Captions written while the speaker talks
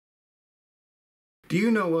Do you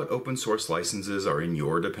know what open source licenses are in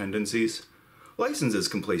your dependencies? Licenses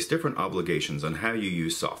can place different obligations on how you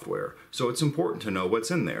use software, so it's important to know what's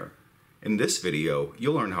in there. In this video,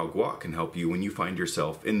 you'll learn how GUAC can help you when you find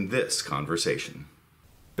yourself in this conversation.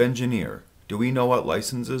 Bengineer, do we know what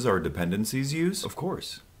licenses our dependencies use? Of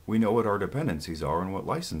course. We know what our dependencies are and what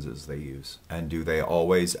licenses they use. And do they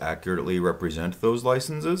always accurately represent those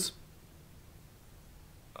licenses?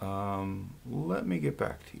 Let me get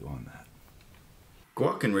back to you on that.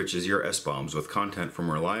 GUAC enriches your SBOMs with content from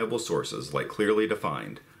reliable sources like Clearly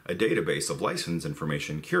Defined, a database of license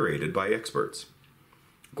information curated by experts.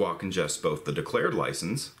 GUAC ingests both the declared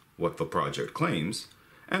license, what the project claims,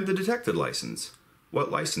 and the detected license, what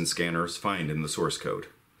license scanners find in the source code.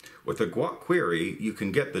 With a GUAC query, you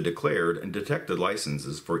can get the declared and detected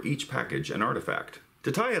licenses for each package and artifact.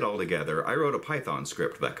 To tie it all together, I wrote a Python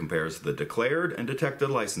script that compares the declared and detected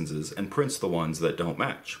licenses and prints the ones that don't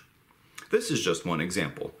match. This is just one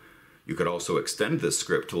example. You could also extend this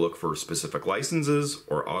script to look for specific licenses,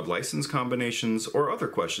 or odd license combinations, or other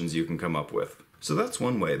questions you can come up with. So that's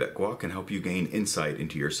one way that GUAC can help you gain insight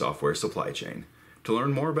into your software supply chain. To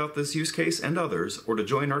learn more about this use case and others, or to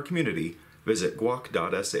join our community, visit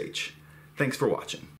guac.sh. Thanks for watching.